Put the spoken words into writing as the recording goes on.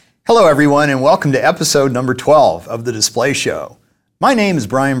Hello everyone and welcome to episode number 12 of The Display Show. My name is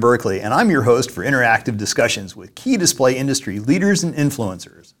Brian Berkeley and I'm your host for interactive discussions with key display industry leaders and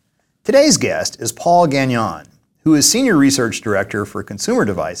influencers. Today's guest is Paul Gagnon, who is Senior Research Director for Consumer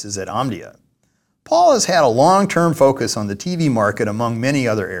Devices at Omdia. Paul has had a long-term focus on the TV market among many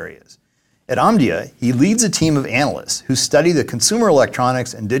other areas. At Omdia, he leads a team of analysts who study the consumer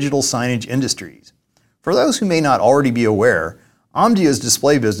electronics and digital signage industries. For those who may not already be aware, Omdia's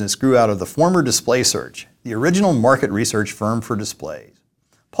display business grew out of the former Display Search, the original market research firm for displays.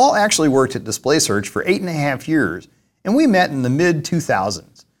 Paul actually worked at Display Search for 8.5 years, and we met in the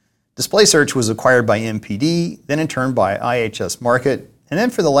mid-2000s. Display Search was acquired by MPD, then in turn by IHS Markit, and then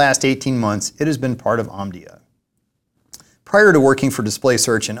for the last 18 months, it has been part of Omdia. Prior to working for Display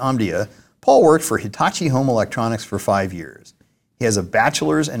Search and Omdia, Paul worked for Hitachi Home Electronics for 5 years. He has a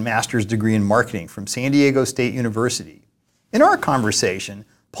bachelor's and master's degree in marketing from San Diego State University. In our conversation,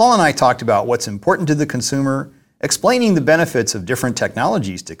 Paul and I talked about what's important to the consumer, explaining the benefits of different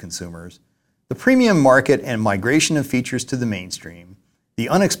technologies to consumers, the premium market and migration of features to the mainstream, the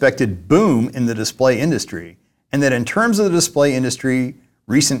unexpected boom in the display industry, and that in terms of the display industry,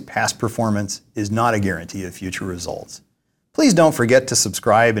 recent past performance is not a guarantee of future results. Please don't forget to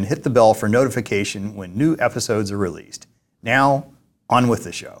subscribe and hit the bell for notification when new episodes are released. Now, on with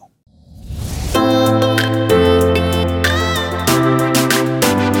the show.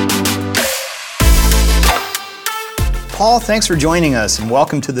 Paul, thanks for joining us and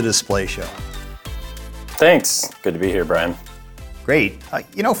welcome to the Display Show. Thanks. Good to be here, Brian. Great.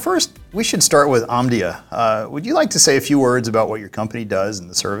 First, we should start with Omdia. Would you like to say a few words about what your company does and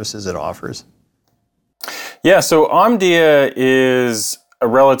the services it offers? Yeah, so Omdia is a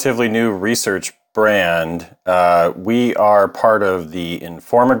relatively new research brand. We are part of the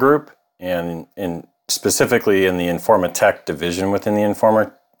Informa Group, and specifically in the Informa Tech division within the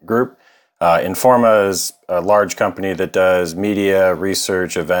Informa Group. Informa is a large company that does media,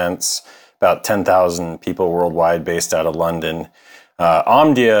 research, events, about 10,000 people worldwide based out of London.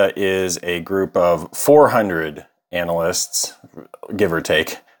 Omdia is a group of 400 analysts, give or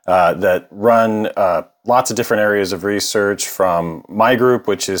take, that run lots of different areas of research, from my group,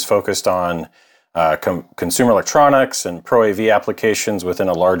 which is focused on consumer electronics and Pro AV applications within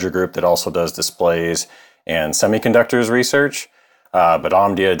a larger group that also does displays and semiconductors research. But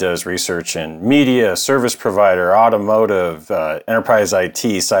Omdia does research in media, service provider, automotive, enterprise IT,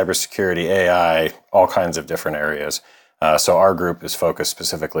 cybersecurity, AI, all kinds of different areas. So our group is focused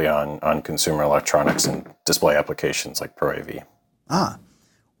specifically on consumer electronics and display applications like Pro AV.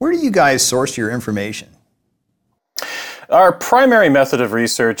 Where do you guys source your information? Our primary method of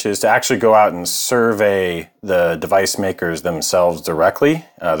research is to actually go out and survey the device makers themselves directly.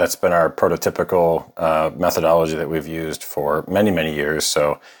 That's been our prototypical methodology that we've used for many, many years.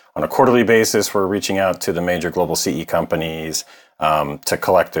 So on a quarterly basis, we're reaching out to the major global CE companies to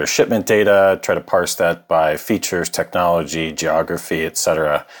collect their shipment data, try to parse that by features, technology, geography, et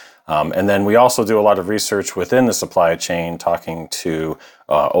cetera. And then we also do a lot of research within the supply chain, talking to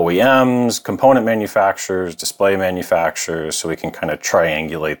OEMs, component manufacturers, display manufacturers, so we can kind of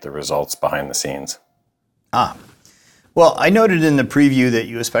triangulate the results behind the scenes. Well, I noted in the preview that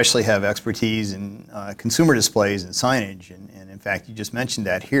you especially have expertise in consumer displays and signage, and in fact, you just mentioned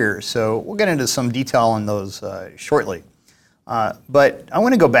that here. So we'll get into some detail on those shortly. But I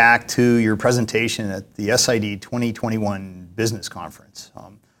want to go back to your presentation at the SID 2021 Business Conference.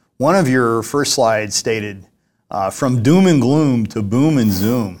 One of your first slides stated, from doom and gloom to boom and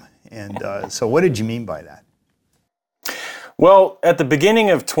zoom. And so what did you mean by that? Well, at the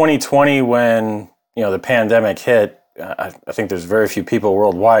beginning of 2020, when the pandemic hit, I think there's very few people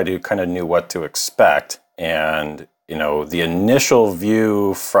worldwide who kind of knew what to expect. And, the initial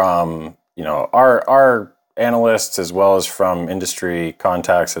view from, our analysts as well as from industry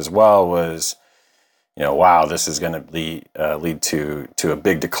contacts as well was, wow, this is going to lead to a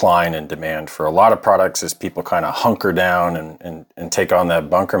big decline in demand for a lot of products as people kind of hunker down and take on that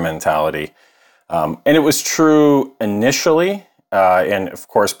bunker mentality. And it was true initially, and of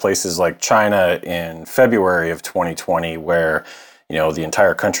course places like China in February of 2020, where the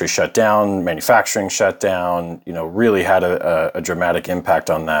entire country shut down, manufacturing shut down, really had a dramatic impact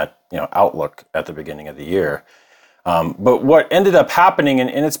on that outlook at the beginning of the year. But what ended up happening,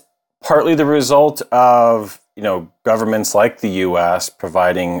 and it's partly the result of, governments like the U.S.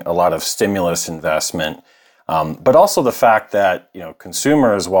 providing a lot of stimulus investment, but also the fact that,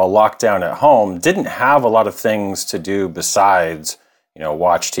 consumers, while locked down at home, didn't have a lot of things to do besides,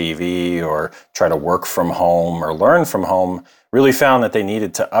 watch TV or try to work from home or learn from home, really found that they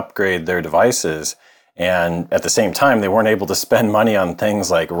needed to upgrade their devices. And at the same time, they weren't able to spend money on things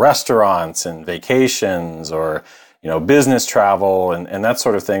like restaurants and vacations or, business travel and that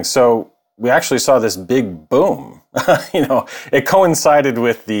sort of thing. So we actually saw this big boom. It coincided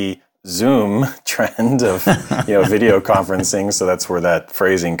with the Zoom trend of, video conferencing. So that's where that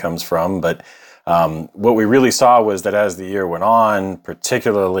phrasing comes from. But what we really saw was that as the year went on,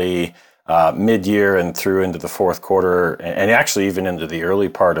 particularly mid-year and through into the fourth quarter, and actually even into the early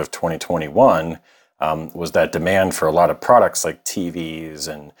part of 2021, was that demand for a lot of products like TVs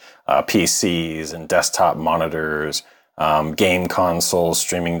and PCs and desktop monitors, game consoles,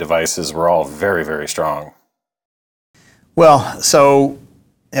 streaming devices were all very, very strong. Well, so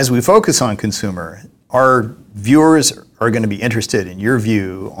as we focus on consumer, our viewers are going to be interested in your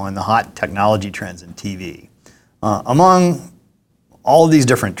view on the hot technology trends in TV. Among all of these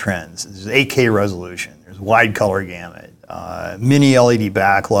different trends, there's 8K resolution, there's wide color gamut, mini LED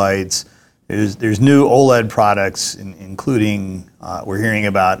backlights, there's new OLED products, including we're hearing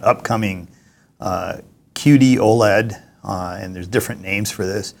about upcoming QD OLED, and there's different names for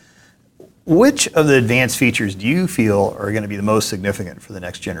this. Which of the advanced features do you feel are going to be the most significant for the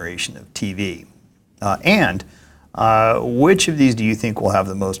next generation of TV? And which of these do you think will have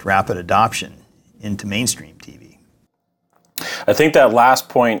the most rapid adoption into mainstream TV? I think that last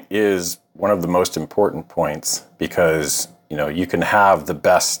point is one of the most important points because you can have the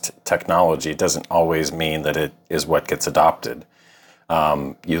best technology. It doesn't always mean that it is what gets adopted.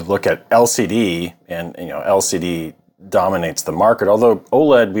 You look at LCD, and LCD dominates the market. Although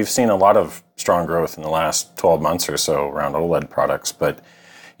OLED, we've seen a lot of strong growth in the last 12 months or so around OLED products. But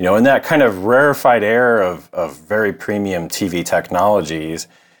in that kind of rarefied air of very premium TV technologies,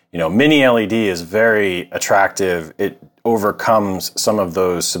 mini LED is very attractive. It overcomes some of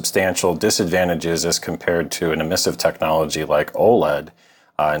those substantial disadvantages as compared to an emissive technology like OLED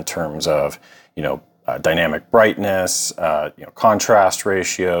in terms of, dynamic brightness, contrast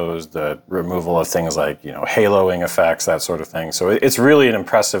ratios, the removal of things like, haloing effects, that sort of thing. So it's really an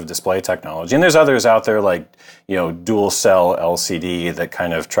impressive display technology. And there's others out there like, dual cell LCD that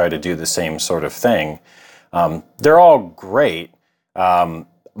kind of try to do the same sort of thing. They're all great.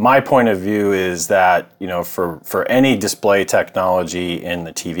 My point of view is that, for any display technology in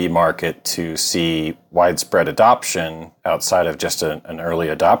the TV market to see widespread adoption outside of just an early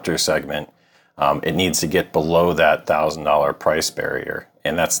adopter segment, it needs to get below that $1,000 price barrier.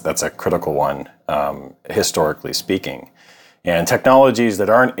 And that's a critical one, historically speaking. And technologies that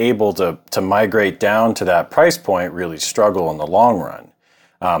aren't able to migrate down to that price point really struggle in the long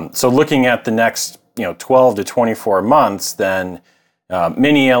run. So looking at the next 12 to 24 months, then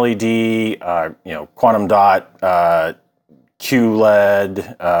mini LED, quantum dot,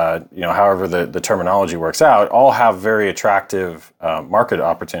 QLED, however the terminology works out, all have very attractive market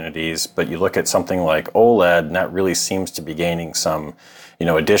opportunities. But you look at something like OLED, and that really seems to be gaining some,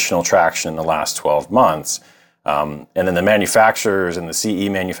 additional traction in the last 12 months. And then the manufacturers and the CE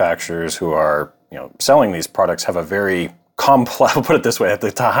manufacturers who are, selling these products have a very complex, I'll put it this way, at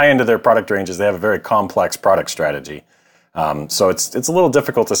the high end of their product ranges, they have a very complex product strategy. So it's a little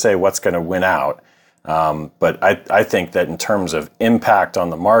difficult to say what's going to win out. But I think that in terms of impact on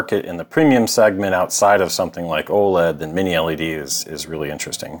the market in the premium segment outside of something like OLED, then mini LED is really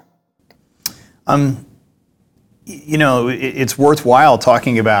interesting. It's worthwhile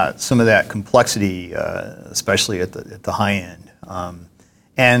talking about some of that complexity, especially at the high end.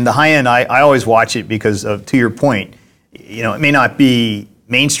 And the high end, I always watch it because of, to your point, it may not be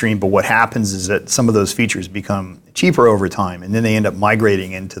mainstream, but what happens is that some of those features become cheaper over time, and then they end up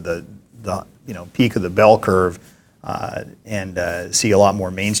migrating into the peak of the bell curve and see a lot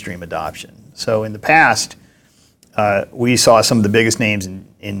more mainstream adoption. So in the past, we saw some of the biggest names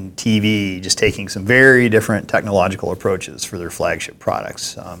in TV just taking some very different technological approaches for their flagship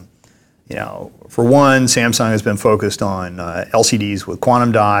products. For one, Samsung has been focused on LCDs with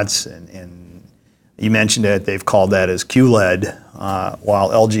quantum dots, and you mentioned it, they've called that as QLED, while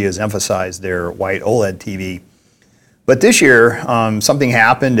LG has emphasized their white OLED TV. But this year, something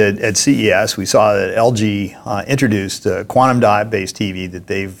happened at CES. We saw that LG introduced a quantum dot-based TV that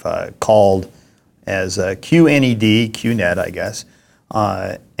they've called as QNED, I guess.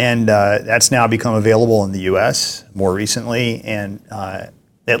 And that's now become available in the US more recently. And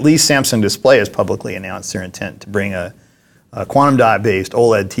at least Samsung Display has publicly announced their intent to bring a quantum dot-based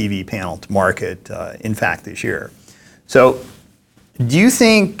OLED TV panel to market, in fact, this year. So do you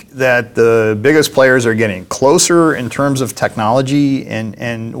think that the biggest players are getting closer in terms of technology,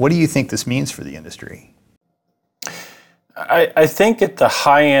 and what do you think this means for the industry? I think at the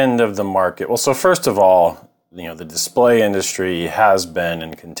high end of the market, well, so first of all, the display industry has been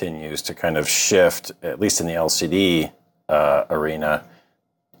and continues to kind of shift, at least in the LCD arena,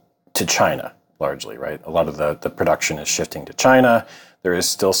 to China largely, right? A lot of the production is shifting to China. There is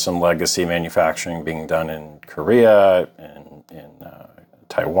still some legacy manufacturing being done in Korea and in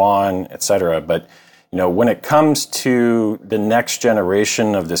Taiwan, et cetera. But when it comes to the next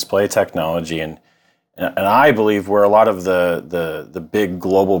generation of display technology, and I believe where a lot of the big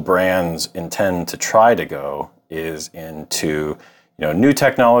global brands intend to try to go is into new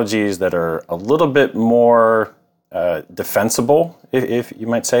technologies that are a little bit more defensible, if you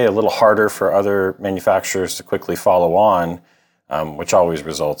might say, a little harder for other manufacturers to quickly follow on, which always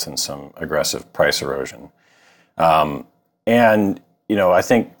results in some aggressive price erosion. I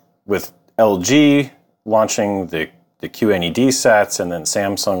think with LG launching the QNED sets and then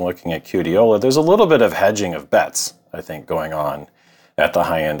Samsung looking at QD OLED, there's a little bit of hedging of bets, I think, going on at the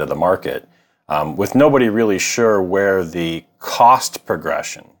high end of the market, with nobody really sure where the cost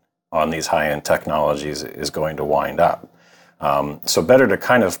progression on these high-end technologies is going to wind up. So better to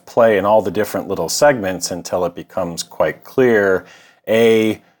kind of play in all the different little segments until it becomes quite clear,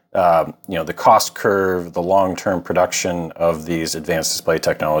 the cost curve, the long-term production of these advanced display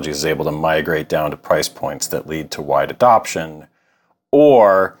technologies is able to migrate down to price points that lead to wide adoption,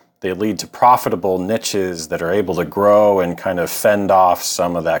 or they lead to profitable niches that are able to grow and kind of fend off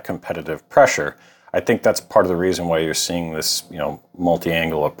some of that competitive pressure. I think that's part of the reason why you're seeing this,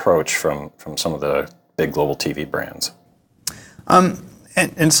 multi-angle approach from some of the big global TV brands.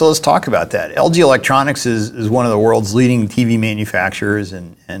 And so let's talk about that. LG Electronics is one of the world's leading TV manufacturers,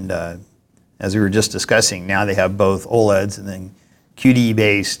 and as we were just discussing, now they have both OLEDs and then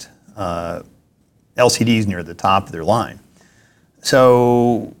QD-based LCDs near the top of their line.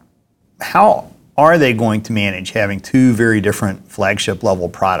 So how are they going to manage having two very different flagship level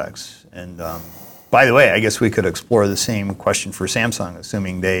products? And by the way, I guess we could explore the same question for Samsung,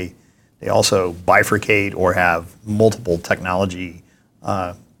 assuming they also bifurcate or have multiple technology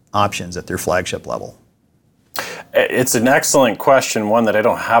options at their flagship level. It's an excellent question, one that I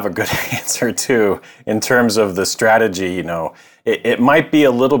don't have a good answer to in terms of the strategy. It might be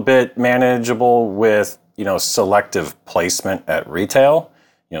a little bit manageable with selective placement at retail.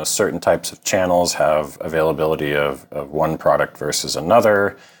 Certain types of channels have availability of one product versus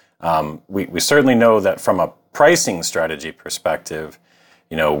another. We certainly know that from a pricing strategy perspective,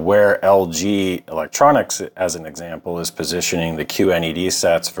 where LG Electronics, as an example, is positioning the QNED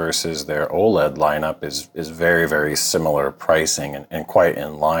sets versus their OLED lineup is very, very similar pricing and quite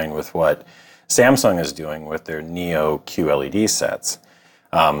in line with what Samsung is doing with their Neo QLED sets.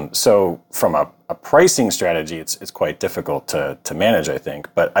 So from a pricing strategy, it's quite difficult to manage, I think.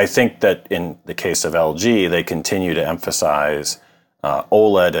 But I think that in the case of LG, they continue to emphasize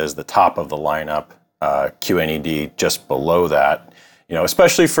OLED as the top of the lineup, QNED just below that.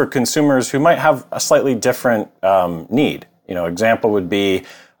 Especially for consumers who might have a slightly different need. Example would be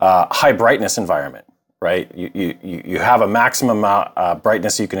high brightness environment, right? You have a maximum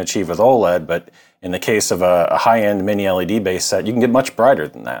brightness you can achieve with OLED, but in the case of a high-end mini LED based set, you can get much brighter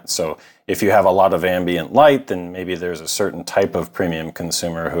than that. So if you have a lot of ambient light, then maybe there's a certain type of premium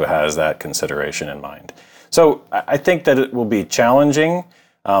consumer who has that consideration in mind. So I think that it will be challenging.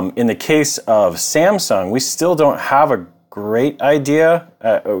 In the case of Samsung, we still don't have a great idea,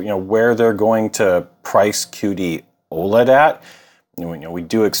 where they're going to price QD OLED at. We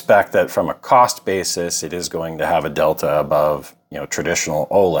do expect that from a cost basis, it is going to have a delta above, traditional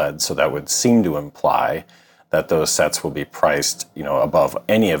OLED. So that would seem to imply that those sets will be priced, above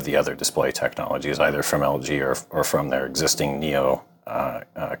any of the other display technologies, either from LG or from their existing Neo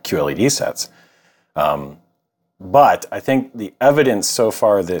QLED sets. But I think the evidence so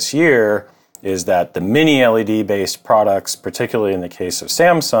far this year is that the mini LED-based products, particularly in the case of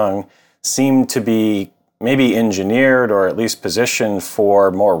Samsung, seem to be maybe engineered or at least positioned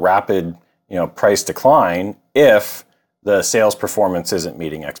for more rapid, price decline if the sales performance isn't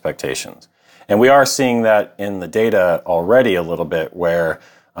meeting expectations. And we are seeing that in the data already a little bit, where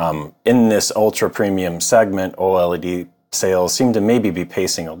in this ultra-premium segment, OLED sales seem to maybe be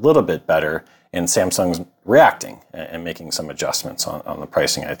pacing a little bit better, and Samsung's reacting and making some adjustments on the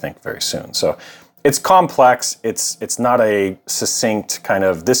pricing, I think, very soon. So it's complex. It's not a succinct kind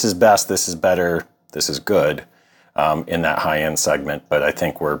of this is best, this is better, this is good in that high-end segment, but I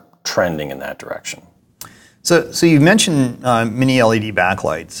think we're trending in that direction. So you mentioned mini LED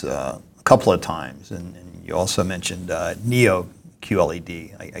backlights a couple of times, and you also mentioned Neo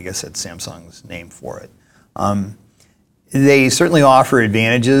QLED. I guess that's Samsung's name for it. They certainly offer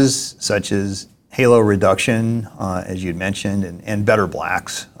advantages such as halo reduction, as you'd mentioned, and better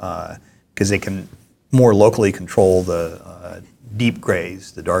blacks, because they can more locally control the deep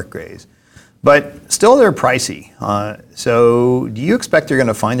grays, the dark grays. But still, they're pricey. So do you expect they're going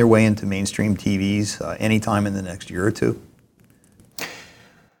to find their way into mainstream TVs anytime in the next year or two?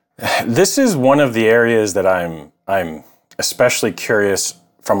 This is one of the areas that I'm especially curious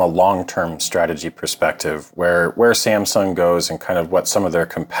from a long-term strategy perspective, where Samsung goes and kind of what some of their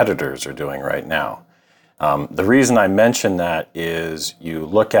competitors are doing right now. The reason I mention that is you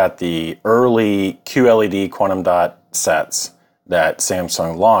look at the early QLED quantum dot sets that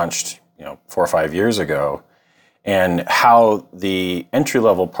Samsung launched, 4 or 5 years ago, and how the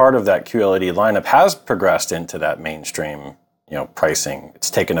entry-level part of that QLED lineup has progressed into that mainstream, pricing.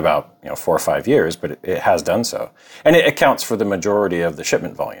 It's taken about 4 or 5 years, but it has done so, and it accounts for the majority of the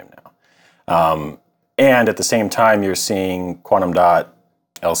shipment volume now. And at the same time, you're seeing quantum dot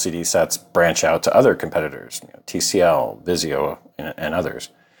LCD sets branch out to other competitors, TCL, Vizio, and others.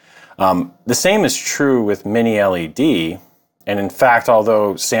 The same is true with mini LED. And in fact,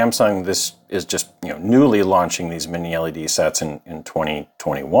 although Samsung, this is just newly launching these mini LED sets in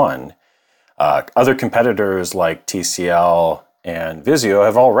 2021, other competitors like TCL and Vizio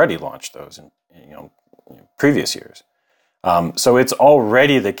have already launched those in previous years. So it's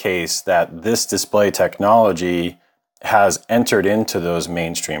already the case that this display technology has entered into those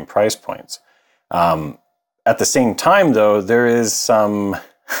mainstream price points. At the same time, though, there is some,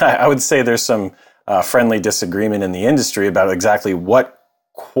 I would say there's some friendly disagreement in the industry about exactly what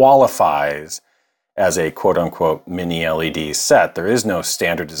qualifies as a quote-unquote mini LED set. There is no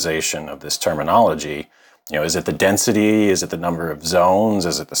standardization of this terminology. Is it the density? Is it the number of zones?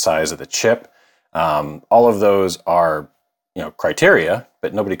 Is it the size of the chip? All of those are criteria,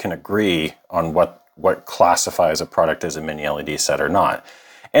 but nobody can agree on what classifies a product as a mini LED set or not.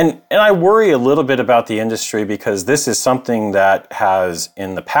 And I worry a little bit about the industry because this is something that has,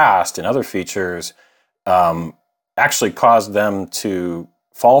 in the past, in other features, actually caused them to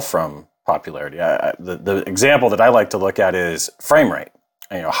fall from popularity. The example that I like to look at is frame rate.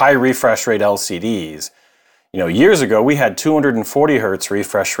 High refresh rate LCDs. Years ago, we had 240 hertz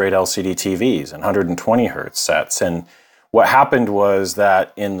refresh rate LCD TVs and 120 hertz sets. And what happened was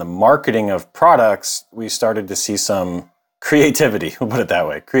that in the marketing of products, we started to see some creativity, we'll put it that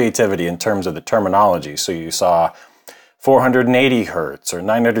way, creativity in terms of the terminology. So you saw 480 hertz or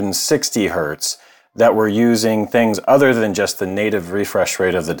 960 hertz that were using things other than just the native refresh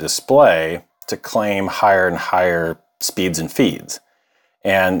rate of the display to claim higher and higher speeds and feeds.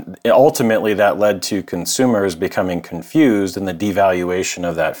 And ultimately that led to consumers becoming confused in the devaluation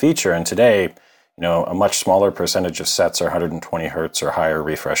of that feature. And today, a much smaller percentage of sets are 120 hertz or higher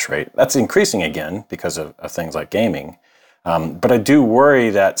refresh rate. That's increasing again because of things like gaming. But I do worry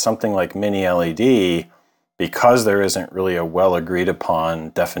that something like mini LED, because there isn't really a well agreed upon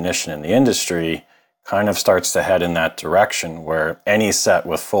definition in the industry, kind of starts to head in that direction where any set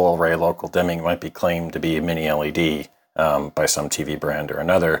with full array local dimming might be claimed to be a mini LED by some TV brand or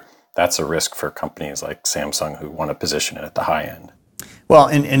another. That's a risk for companies like Samsung who want to position it at the high end. Well,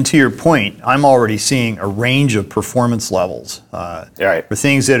 and to your point, I'm already seeing a range of performance levels. Right. For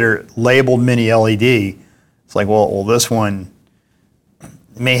things that are labeled mini LED, it's like, well, this one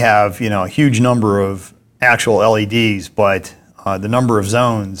may have a huge number of actual LEDs, but the number of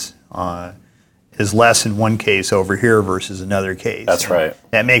zones is less in one case over here versus another case. That's right.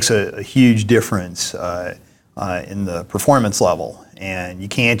 That makes a huge difference in the performance level, and you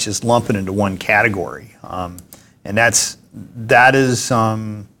can't just lump it into one category. And that is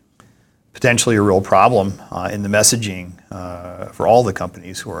potentially a real problem in the messaging for all the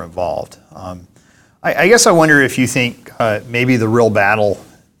companies who are involved. I guess I wonder if you think maybe the real battle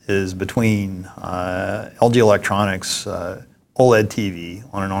is between LG Electronics OLED TV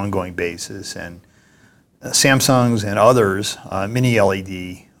on an ongoing basis and Samsung's and others mini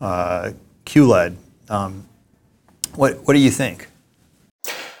LED QLED. What do you think?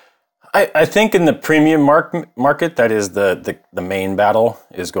 I think in the premium market, that is the main battle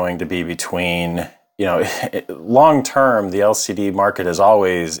is going to be between, long term, the LCD market has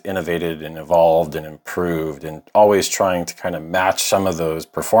always innovated and evolved and improved and always trying to kind of match some of those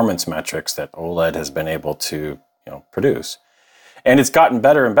performance metrics that OLED has been able to, produce. And it's gotten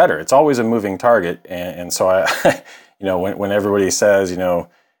better and better. It's always a moving target. And so I, when everybody says,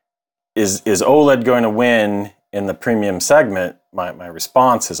 is OLED going to win in the premium segment, my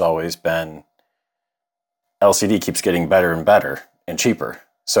response has always been LCD keeps getting better and better and cheaper.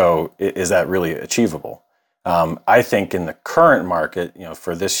 So is that really achievable? I think in the current market,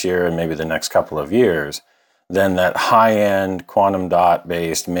 for this year and maybe the next couple of years, then that high-end quantum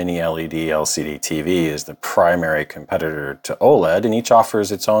dot-based mini LED LCD TV is the primary competitor to OLED, and each offers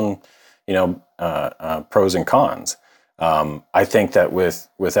its own, pros and cons. I think that with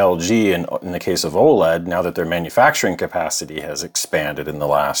LG and in the case of OLED, now that their manufacturing capacity has expanded in the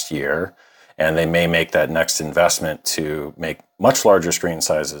last year, and they may make that next investment to make much larger screen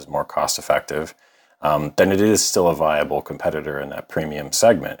sizes more cost effective, then it is still a viable competitor in that premium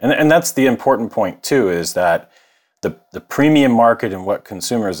segment. And that's the important point too, is that the premium market and what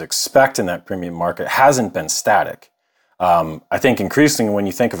consumers expect in that premium market hasn't been static. I think increasingly when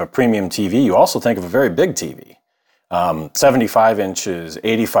you think of a premium TV, you also think of a very big TV. 75 inches,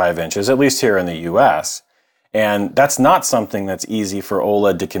 85 inches, at least here in the US. And that's not something that's easy for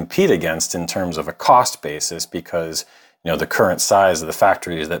OLED to compete against in terms of a cost basis, because the current size of the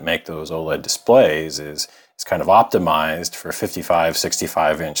factories that make those OLED displays is kind of optimized for 55,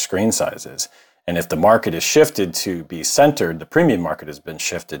 65 inch screen sizes. And if the market is shifted to be centered, the premium market has been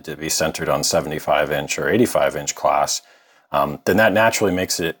shifted to be centered on 75 inch or 85 inch class, then that naturally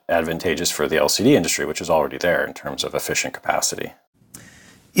makes it advantageous for the LCD industry, which is already there in terms of efficient capacity.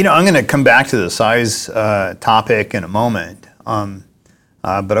 I'm going to come back to the size topic in a moment,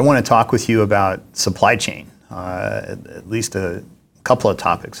 but I want to talk with you about supply chain, at least a couple of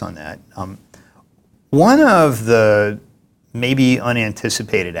topics on that. One of the maybe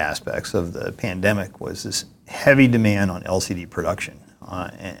unanticipated aspects of the pandemic was this heavy demand on LCD production,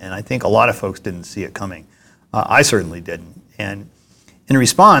 and I think a lot of folks didn't see it coming. I certainly didn't. And in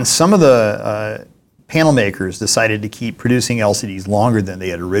response, some of the panel makers decided to keep producing LCDs longer than they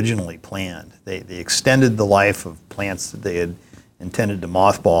had originally planned. They extended the life of plants that they had intended to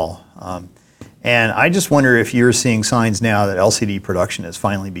mothball. And I just wonder if you're seeing signs now that LCD production is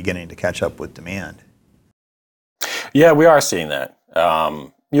finally beginning to catch up with demand. Yeah, we are seeing that.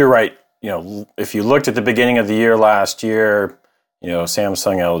 You're right. If you looked at the beginning of the year last year,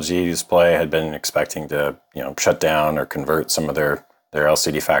 Samsung, LG Display had been expecting to, shut down or convert some of their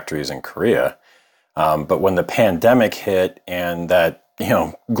LCD factories in Korea. But when the pandemic hit and that,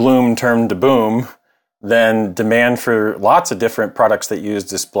 gloom turned to boom, then demand for lots of different products that use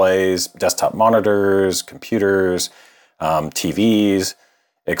displays, desktop monitors, computers, TVs,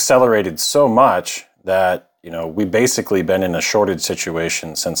 accelerated so much that, we've basically been in a shortage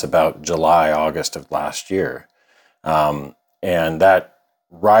situation since about July, August of last year. And that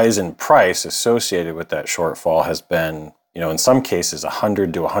rise in price associated with that shortfall has been, in some cases,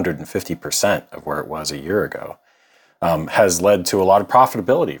 100 to 150% of where it was a year ago, has led to a lot of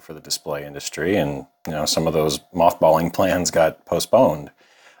profitability for the display industry. And, some of those mothballing plans got postponed.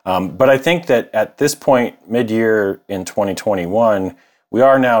 But I think that at this point, mid-year in 2021, we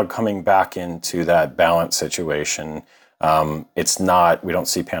are now coming back into that balance situation. We don't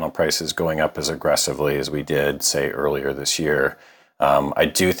see panel prices going up as aggressively as we did, say, earlier this year. I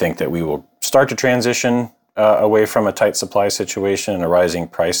do think that we will start to transition away from a tight supply situation and a rising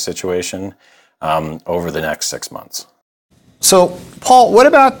price situation over the next 6 months. So, Paul, what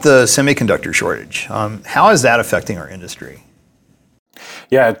about the semiconductor shortage? How is that affecting our industry?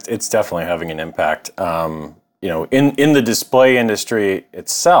 Yeah, it's definitely having an impact. In the display industry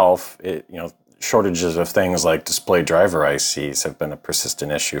itself, shortages of things like display driver ICs have been a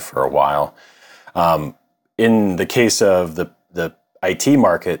persistent issue for a while. In the case of the IT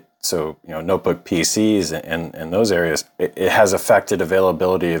market, so notebook PCs and those areas, it has affected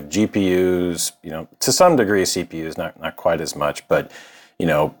availability of GPUs, to some degree CPUs, not quite as much, but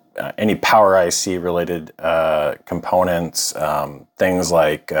any power IC related components, things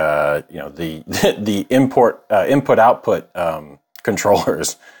like the input output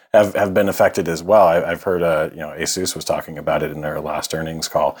controllers have been affected as well. I've heard Asus was talking about it in their last earnings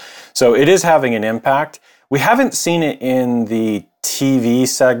call. So it is having an impact. We haven't seen it in the TV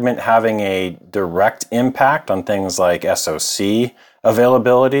segment having a direct impact on things like SoC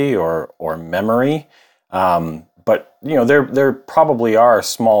availability or memory. But there probably are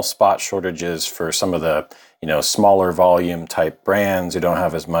small spot shortages for some of the smaller volume type brands who don't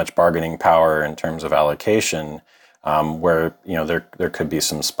have as much bargaining power in terms of allocation, where there could be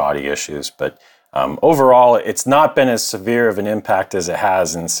some spotty issues. But overall, it's not been as severe of an impact as it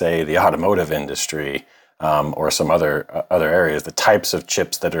has in, say, the automotive industry or some other areas. The types of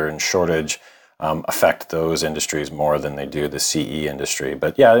chips that are in shortage affect those industries more than they do the CE industry.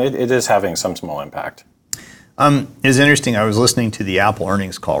 But yeah, it is having some small impact. It's interesting. I was listening to the Apple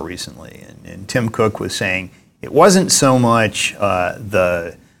earnings call recently, and Tim Cook was saying it wasn't so much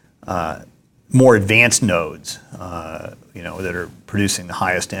the more advanced nodes, that are producing the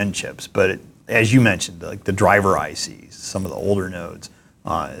highest end chips, but as you mentioned, like the driver ICs, some of the older nodes,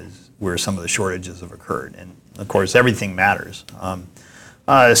 is where some of the shortages have occurred, and of course, everything matters.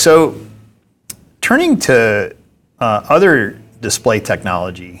 So, turning to other display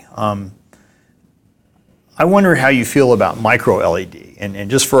technology. I wonder how you feel about micro LED. And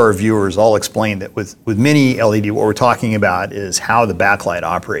just for our viewers, I'll explain that with mini LED, what we're talking about is how the backlight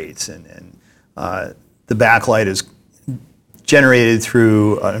operates. And the backlight is generated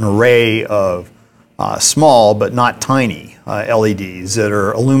through an array of small but not tiny LEDs that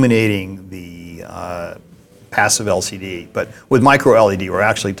are illuminating the passive LCD. But with micro LED, we're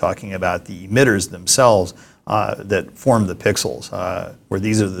actually talking about the emitters themselves that form the pixels, where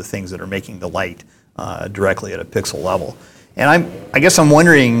these are the things that are making the light directly at a pixel level. And I guess I'm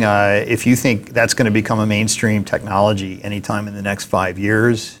wondering if you think that's going to become a mainstream technology anytime in the next 5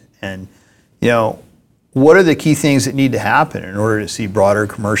 years. And, what are the key things that need to happen in order to see broader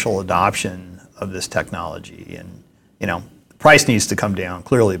commercial adoption of this technology? And, the price needs to come down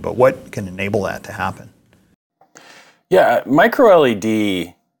clearly, but what can enable that to happen? Yeah, micro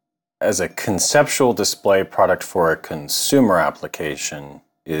LED as a conceptual display product for a consumer application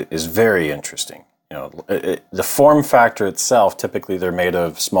is very interesting. The form factor itself, typically they're made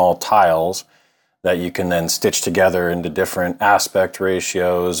of small tiles that you can then stitch together into different aspect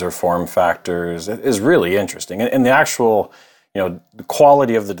ratios or form factors. It is really interesting. And the actual, the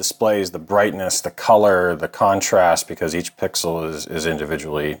quality of the displays, the brightness, the color, the contrast, because each pixel is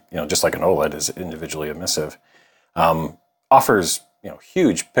individually, just like an OLED is individually emissive, offers,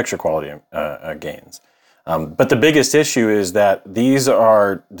 huge picture quality gains. But the biggest issue is that these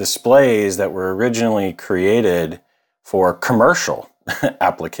are displays that were originally created for commercial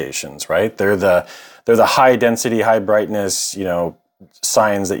applications, right? They're the high density, high brightness,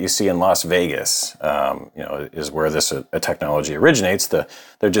 signs that you see in Las Vegas, is where this technology originates.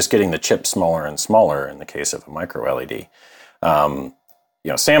 They're just getting the chip smaller and smaller in the case of a micro LED.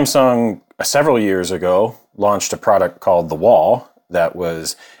 Samsung several years ago launched a product called the Wall that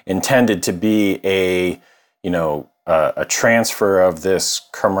was intended to be a transfer of this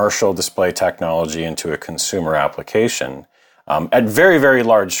commercial display technology into a consumer application at very, very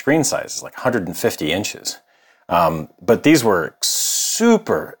large screen sizes, like 150 inches. But these were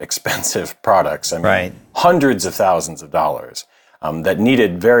super expensive products. Right. Hundreds of thousands of dollars that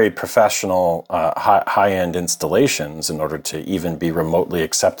needed very professional, high-end installations in order to even be remotely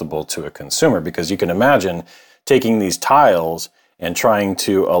acceptable to a consumer. Because you can imagine taking these tiles and trying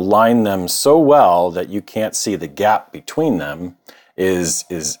to align them so well that you can't see the gap between them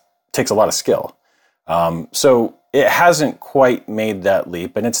takes a lot of skill. So it hasn't quite made that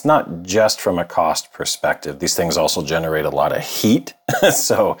leap, and it's not just from a cost perspective. These things also generate a lot of heat.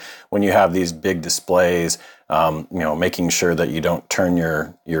 So when you have these big displays, making sure that you don't turn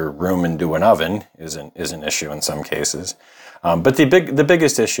your room into an oven is an issue in some cases. But the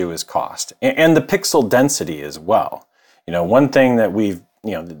biggest issue is cost and the pixel density as well. One thing that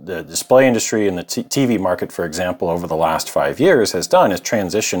the display industry and the TV market, for example, over the last 5 years has done is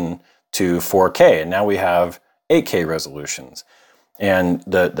transition to 4K, and now we have 8K resolutions. And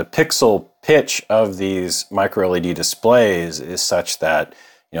the pixel pitch of these micro LED displays is such that,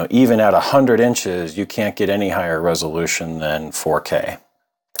 even at 100 inches, you can't get any higher resolution than 4K,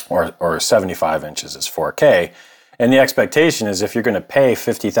 or 75 inches is 4K. And the expectation is if you're going to pay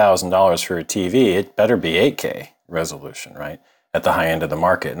 $50,000 for a TV, it better be 8K resolution, right, at the high end of the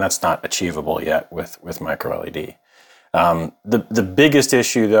market. And that's not achievable yet with micro LED. The biggest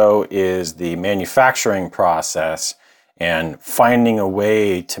issue, though, is the manufacturing process and finding a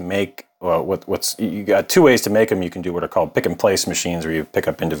way to make you got two ways to make them. You can do what are called pick and place machines, where you pick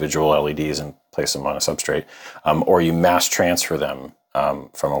up individual LEDs and place them on a substrate, or you mass transfer them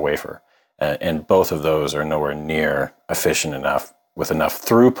from a wafer. And both of those are nowhere near efficient enough with enough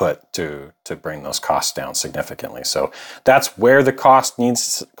throughput to bring those costs down significantly. So that's where the cost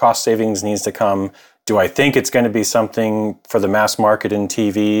savings needs to come. Do I think it's going to be something for the mass market in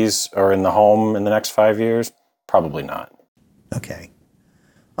TVs or in the home in the next 5 years? Probably not. Okay.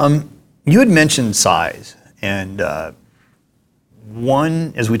 You had mentioned size, and as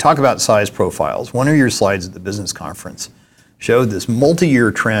we talk about size profiles, one of your slides at the business conference showed this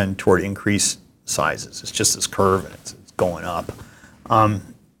multi-year trend toward increased sizes. It's just this curve, and it's going up.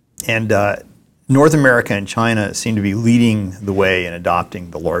 North America and China seem to be leading the way in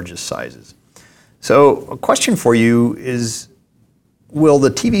adopting the largest sizes. So a question for you is, will the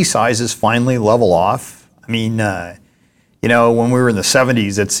TV sizes finally level off? I mean, when we were in the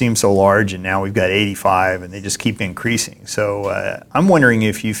 70s, it seemed so large, and now we've got 85, and they just keep increasing. So I'm wondering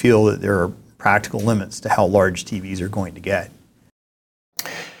if you feel that there are practical limits to how large TVs are going to get.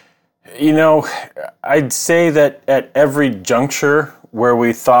 I'd say that at every juncture where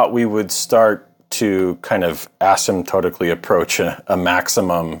we thought we would start to kind of asymptotically approach a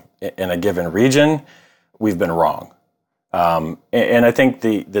maximum in a given region, we've been wrong. And I think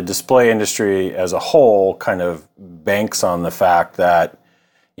the display industry as a whole kind of banks on the fact that,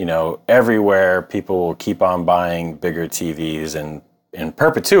 everywhere people will keep on buying bigger TVs in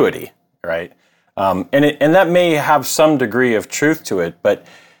perpetuity, right? And that may have some degree of truth to it, but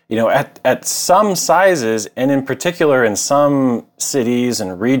at some sizes, and in particular in some cities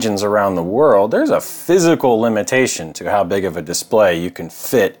and regions around the world, there's a physical limitation to how big of a display you can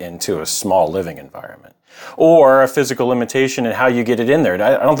fit into a small living environment, or a physical limitation in how you get it in there.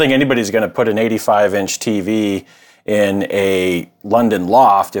 I don't think anybody's going to put an 85-inch TV in a London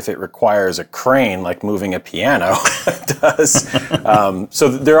loft if it requires a crane like moving a piano does. So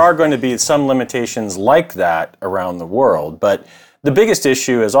there are going to be some limitations like that around the world, but the biggest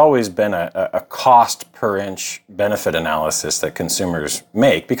issue has always been a cost per inch benefit analysis that consumers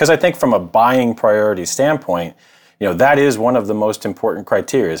make, because I think from a buying priority standpoint, that is one of the most important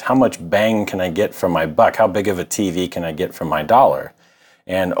criteria, is how much bang can I get from my buck? How big of a TV can I get from my dollar?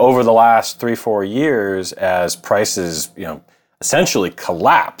 And over the last 3-4 years, as prices, essentially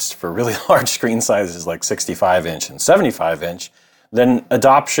collapsed for really large screen sizes like 65-inch and 75-inch, then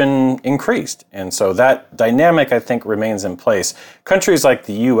adoption increased. And so that dynamic, I think, remains in place. Countries like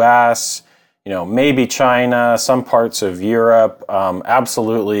the US, maybe China, some parts of Europe,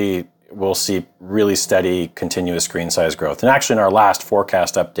 absolutely will see really steady, continuous screen size growth. And actually, in our last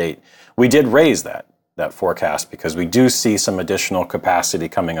forecast update, we did raise that forecast, because we do see some additional capacity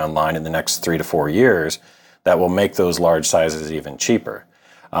coming online in the next 3 to 4 years that will make those large sizes even cheaper.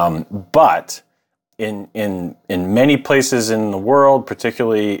 But in many places in the world,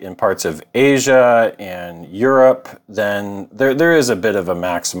 particularly in parts of Asia and Europe, then there is a bit of a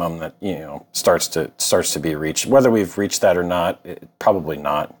maximum that starts to be reached. Whether we've reached that or not, probably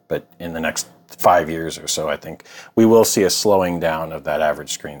not. But in the next 5 years or so, I think we will see a slowing down of that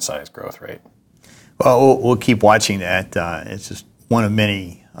average screen size growth rate. Well, we'll keep watching that. It's just one of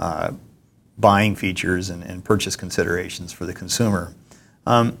many buying features and purchase considerations for the consumer.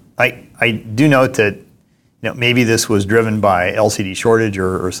 I do note that maybe this was driven by LCD shortage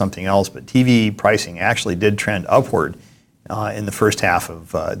or something else, but TV pricing actually did trend upward in the first half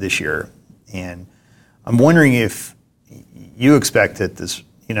of this year. And I'm wondering if you expect that this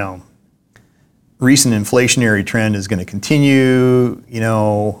recent inflationary trend is going to continue,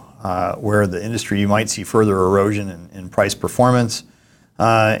 where the industry might see further erosion in price performance,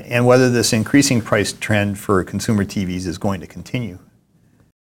 and whether this increasing price trend for consumer TVs is going to continue.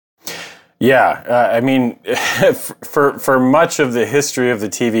 Yeah, I mean, for much of the history of the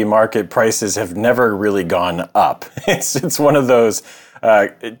TV market, prices have never really gone up. It's one of those,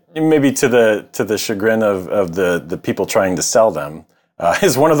 maybe to the chagrin of the people trying to sell them,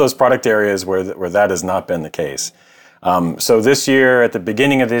 is one of those product areas where that has not been the case. So this year, at the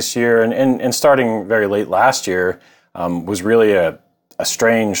beginning of this year, and starting very late last year, was really a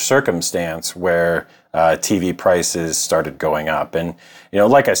strange circumstance where TV prices started going up. And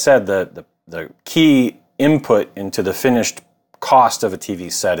like I said, the key input into the finished cost of a TV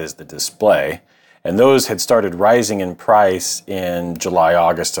set is the display. And those had started rising in price in July,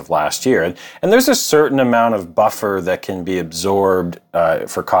 August of last year. And there's a certain amount of buffer that can be absorbed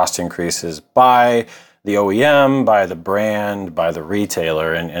for cost increases by the OEM, by the brand, by the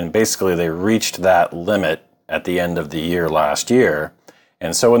retailer. And basically they reached that limit at the end of the year last year.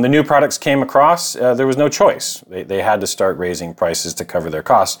 And so when the new products came across, there was no choice. They had to start raising prices to cover their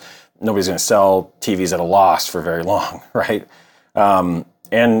costs. Nobody's going to sell TVs at a loss for very long, right?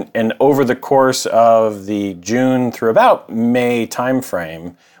 And over the course of the June through about May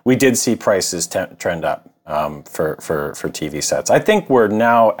timeframe, we did see prices trend up for TV sets. I think we're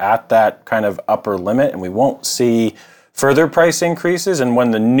now at that kind of upper limit, and we won't see further price increases. And when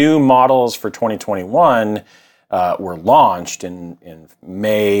the new models for 2021 were launched in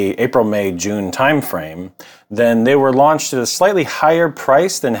April, May, June timeframe, then they were launched at a slightly higher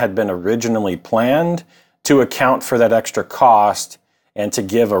price than had been originally planned to account for that extra cost and to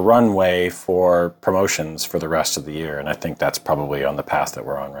give a runway for promotions for the rest of the year. And I think that's probably on the path that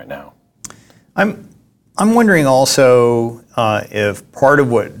we're on right now. I'm wondering also if part of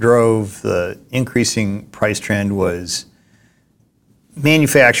what drove the increasing price trend was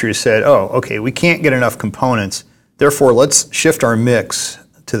manufacturers said, oh, okay, we can't get enough components, therefore let's shift our mix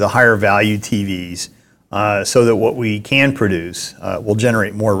to the higher value TVs so that what we can produce will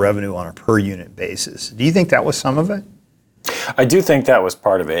generate more revenue on a per unit basis. Do you think that was some of it? I do think that was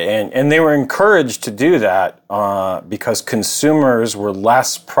part of it. And they were encouraged to do that because consumers were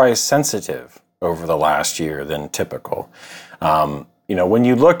less price sensitive over the last year than typical. When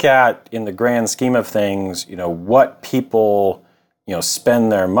you look at, in the grand scheme of things, what people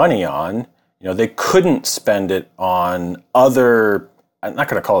spend their money on, they couldn't spend it on other, I'm not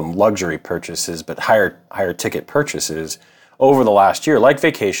going to call them luxury purchases, but higher ticket purchases over the last year, like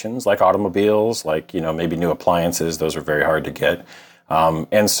vacations, like automobiles, like, maybe new appliances. Those are very hard to get.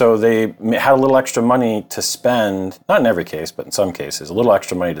 And so they had a little extra money to spend, not in every case, but in some cases, a little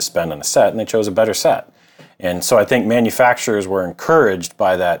extra money to spend on a set, and they chose a better set. And so I think manufacturers were encouraged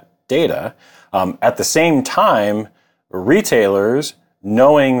by that data. At the same time, retailers,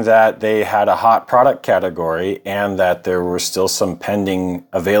 knowing that they had a hot product category and that there were still some pending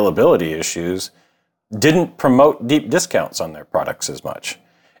availability issues, didn't promote deep discounts on their products as much.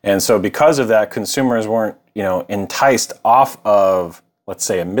 And so because of that, consumers weren't, enticed off of, let's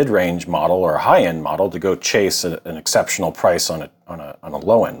say, a mid-range model or a high-end model to go chase an exceptional price on a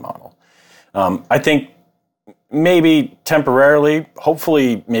low-end model. I think maybe temporarily,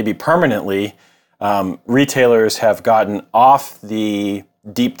 hopefully maybe permanently, retailers have gotten off the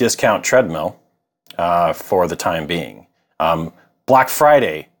deep discount treadmill for the time being. Black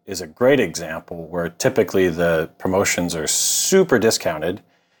Friday is a great example where typically the promotions are super discounted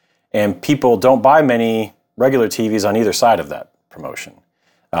and people don't buy many regular TVs on either side of that promotion.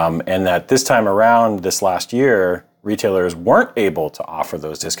 And that this time around, this last year, retailers weren't able to offer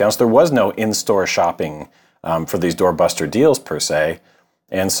those discounts. There was no in-store shopping for these doorbuster deals per se.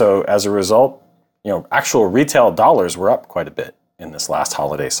 And so as a result, actual retail dollars were up quite a bit in this last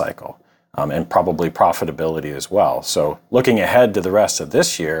holiday cycle, and probably profitability as well. So looking ahead to the rest of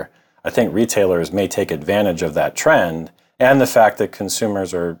this year, I think retailers may take advantage of that trend and the fact that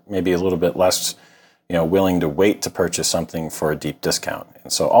consumers are maybe a little bit less willing to wait to purchase something for a deep discount.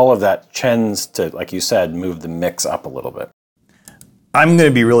 And so all of that tends to, like you said, move the mix up a little bit. I'm going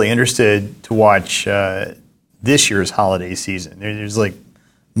to be really interested to watch this year's holiday season. There's like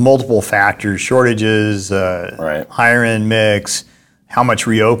multiple factors, shortages, Right. higher end mix, how much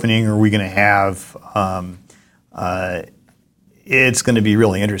reopening are we going to have? It's going to be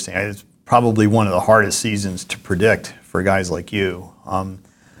really interesting. It's probably one of the hardest seasons to predict for guys like you.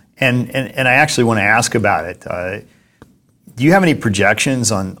 And I actually want to ask about it. Do you have any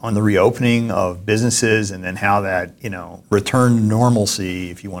projections on the reopening of businesses and then how that, return to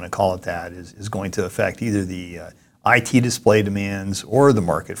normalcy, if you want to call it that, is going to affect either the IT display demands or the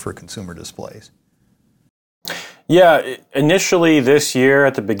market for consumer displays? Yeah, initially this year,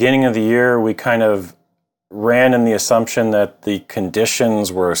 at the beginning of the year, we kind of ran in the assumption that the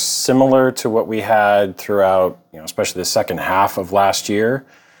conditions were similar to what we had throughout, especially the second half of last year,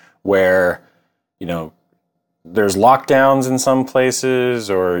 where, there's lockdowns in some places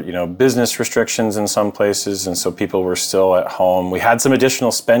or, business restrictions in some places. And so people were still at home. We had some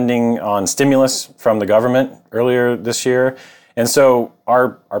additional spending on stimulus from the government earlier this year. And so our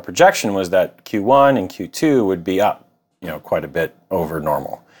projection was that Q1 and Q2 would be up, quite a bit over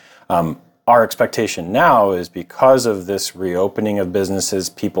normal. Our expectation now is because of this reopening of businesses,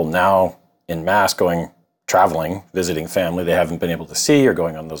 people now en masse traveling, visiting family they haven't been able to see or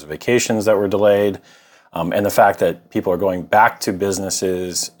going on those vacations that were delayed. And the fact that people are going back to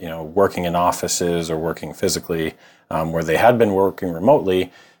businesses, working in offices or working physically where they had been working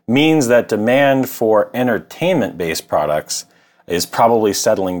remotely means that demand for entertainment-based products is probably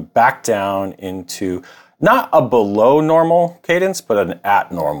settling back down into not a below normal cadence, but an at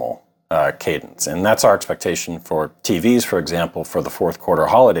normal cadence. And that's our expectation for TVs, for example, for the fourth quarter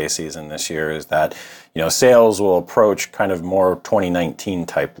holiday season this year is that, sales will approach kind of more 2019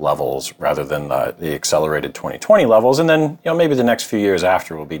 type levels rather than the accelerated 2020 levels. And then, maybe the next few years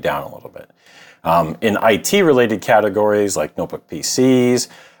after will be down a little bit. In IT related categories like notebook PCs,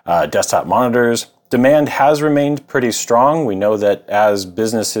 desktop monitors, demand has remained pretty strong. We know that as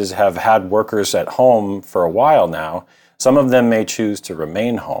businesses have had workers at home for a while now, some of them may choose to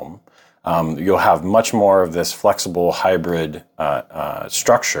remain home. You'll have much more of this flexible hybrid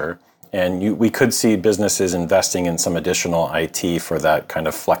structure, and we could see businesses investing in some additional IT for that kind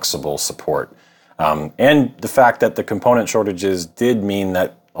of flexible support. And the fact that the component shortages did mean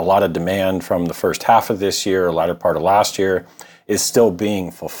that a lot of demand from the first half of this year, or latter part of last year, is still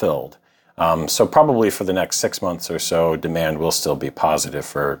being fulfilled. So probably for the next 6 months or so, demand will still be positive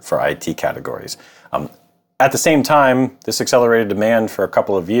for IT categories. At the same time, this accelerated demand for a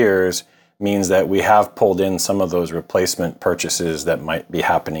couple of years means that we have pulled in some of those replacement purchases that might be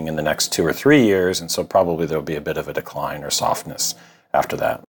happening in the next 2 or 3 years, and so probably there'll be a bit of a decline or softness after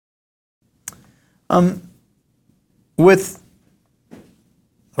that. With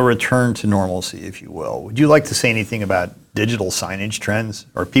a return to normalcy, if you will, would you like to say anything about digital signage trends?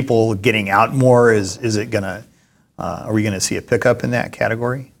 Are people getting out more? Are we going to see a pickup in that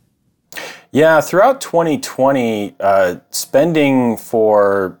category? Yeah, throughout 2020, spending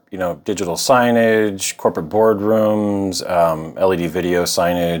for digital signage, corporate boardrooms, LED video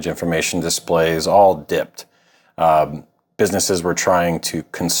signage, information displays all dipped. Businesses were trying to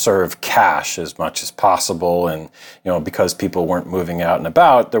conserve cash as much as possible, and because people weren't moving out and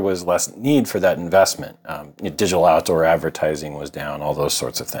about, there was less need for that investment. Digital outdoor advertising was down, all those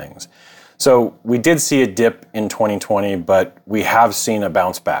sorts of things. So we did see a dip in 2020, but we have seen a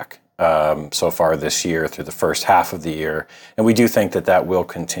bounce back so far this year through the first half of the year, and we do think that that will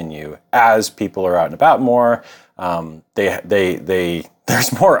continue as people are out and about more.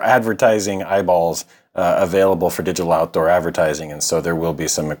 There's more advertising eyeballs available for digital outdoor advertising, and so there will be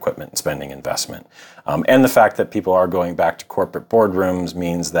some equipment spending investment. And the fact that people are going back to corporate boardrooms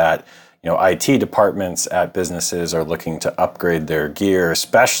means that IT departments at businesses are looking to upgrade their gear,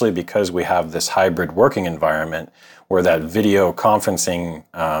 especially because we have this hybrid working environment where that video conferencing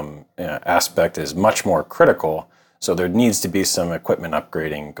aspect is much more critical. So there needs to be some equipment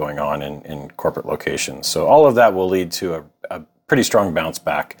upgrading going on in corporate locations. So all of that will lead to a pretty strong bounce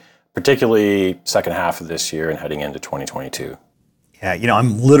back, particularly second half of this year and heading into 2022. Yeah,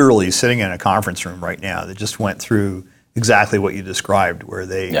 I'm literally sitting in a conference room right now that just went through exactly what you described, where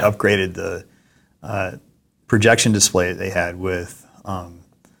they upgraded the projection display that they had with,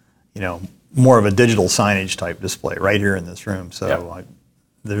 more of a digital signage type display right here in this room. So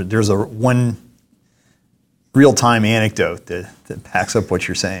there's one real-time anecdote that backs up what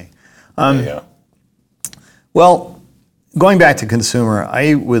you're saying. Well, going back to consumer,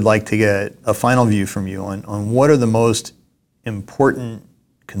 I would like to get a final view from you on what are the most important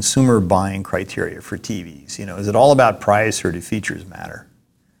consumer buying criteria for TVs. Is it all about price, or do features matter?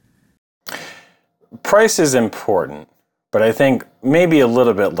 Price is important, but I think maybe a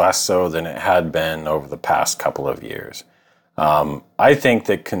little bit less so than it had been over the past couple of years. I think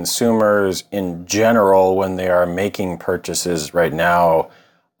that consumers in general, when they are making purchases right now,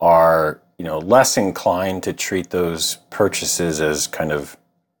 are less inclined to treat those purchases as kind of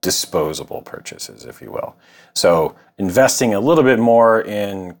disposable purchases, if you will. So investing a little bit more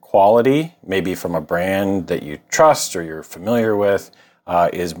in quality, maybe from a brand that you trust or you're familiar with,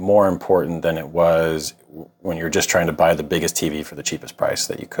 is more important than it was when you're just trying to buy the biggest TV for the cheapest price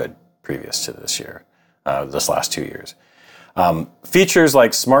that you could previous to this last 2 years. Features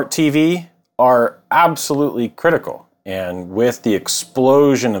like smart TV are absolutely critical. And with the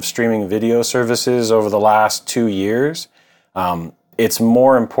explosion of streaming video services over the last 2 years, it's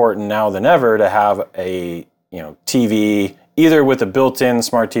more important now than ever to have a TV either with a built-in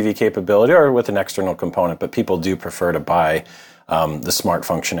smart TV capability or with an external component. But people do prefer to buy the smart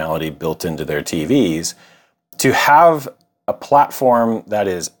functionality built into their TVs. To have a platform that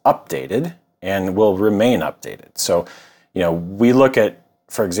is updated and will remain updated. So, we look at,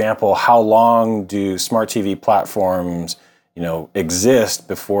 for example, how long do smart TV platforms, exist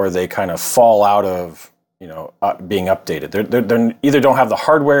before they kind of fall out of, being updated. They either don't have the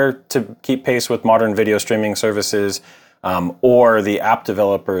hardware to keep pace with modern video streaming services, or the app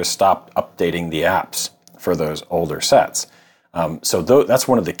developers stopped updating the apps for those older sets. So that's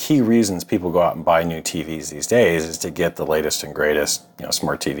one of the key reasons people go out and buy new TVs these days, is to get the latest and greatest,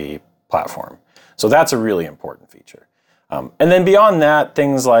 smart TV platform. So that's a really important feature. And then beyond that,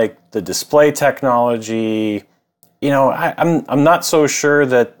 things like the display technology, I'm not so sure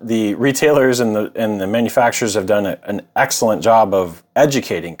that the retailers and the manufacturers have done an excellent job of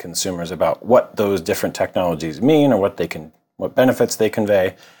educating consumers about what those different technologies mean or what benefits they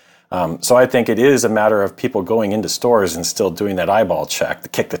convey. So I think it is a matter of people going into stores and still doing that eyeball check, to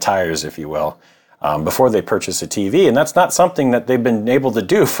kick the tires, if you will, before they purchase a TV. And that's not something that they've been able to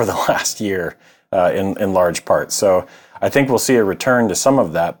do for the last year in large part. So I think we'll see a return to some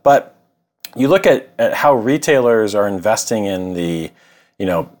of that. But you look at how retailers are investing in the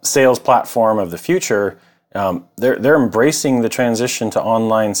sales platform of the future. They're embracing the transition to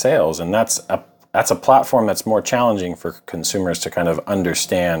online sales, and that's a platform that's more challenging for consumers to kind of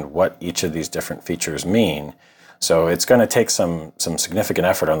understand what each of these different features mean. So it's going to take some significant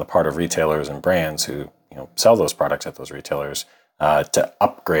effort on the part of retailers and brands who sell those products at those retailers to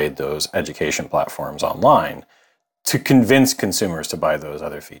upgrade those education platforms online to convince consumers to buy those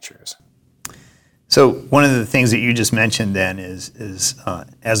other features. So one of the things that you just mentioned then is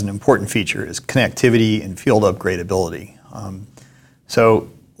as an important feature is connectivity and field upgradability. So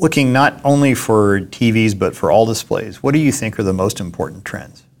looking not only for TVs but for all displays, what do you think are the most important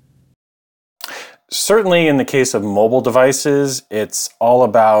trends? Certainly in the case of mobile devices, it's all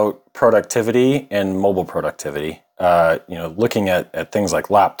about productivity and mobile productivity. Looking at things like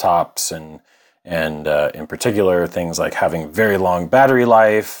laptops and And in particular, things like having very long battery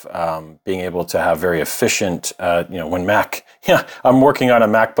life, being able to have very efficient, when I'm working on a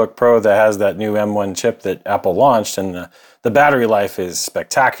MacBook Pro that has that new M1 chip that Apple launched, and the battery life is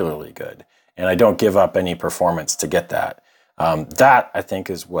spectacularly good. And I don't give up any performance to get that. That, I think,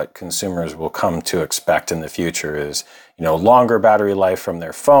 is what consumers will come to expect in the future is, longer battery life from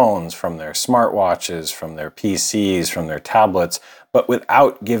their phones, from their smartwatches, from their PCs, from their tablets, but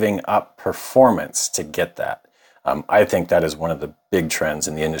without giving up performance to get that. I think that is one of the big trends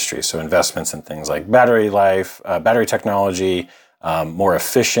in the industry. So investments in things like battery life, battery technology, more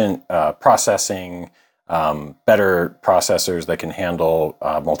efficient processing, better processors that can handle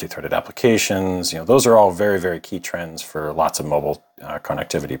multi-threaded applications. Those are all very, very key trends for lots of mobile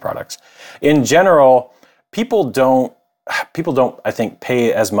connectivity products. In general, people don't, I think,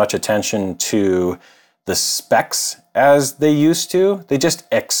 pay as much attention to the specs as they used to. They just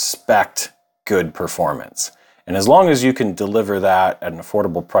expect good performance. And as long as you can deliver that at an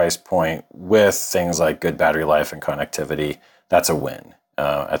affordable price point with things like good battery life and connectivity, that's a win,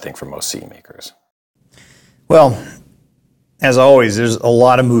 I think, for most CE makers. Well, as always, there's a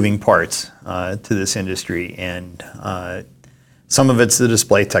lot of moving parts to this industry, and some of it's the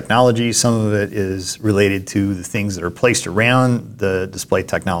display technology, some of it is related to the things that are placed around the display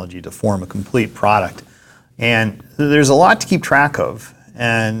technology to form a complete product. And there's a lot to keep track of.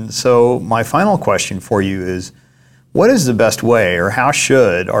 And so my final question for you is, what is the best way, or how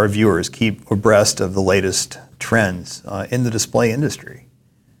should our viewers keep abreast of the latest trends in the display industry?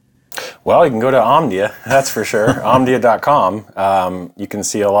 Well, you can go to Omdia, that's for sure, omdia.com. You can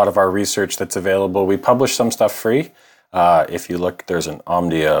see a lot of our research that's available. We publish some stuff free. If you look, there's an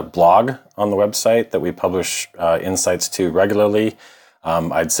Omdia blog on the website that we publish insights to regularly.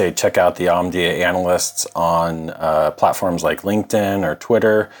 I'd say check out the Omdia analysts on platforms like LinkedIn or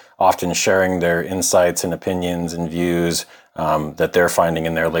Twitter, often sharing their insights and opinions and views that they're finding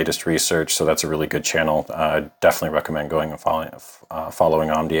in their latest research. So that's a really good channel. I definitely recommend going and following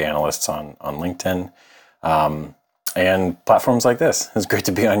Omdia analysts on LinkedIn. And platforms like this. It's great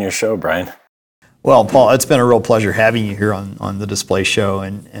to be on your show, Brian. Well, Paul, it's been a real pleasure having you here on the Display Show.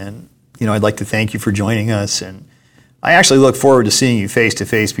 And I'd like to thank you for joining us. And I actually look forward to seeing you face to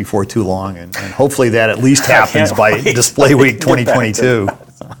face before too long, and hopefully that at least happens by Display Week 2022.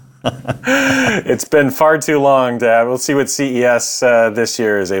 It's been far too long. We'll see what CES this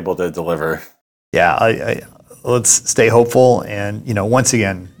year is able to deliver. Yeah, let's stay hopeful. And once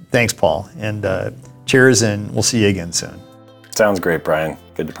again, thanks, Paul, and cheers, and we'll see you again soon. Sounds great, Brian.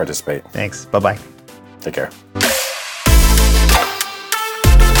 Good to participate. Thanks. Bye-bye. Take care.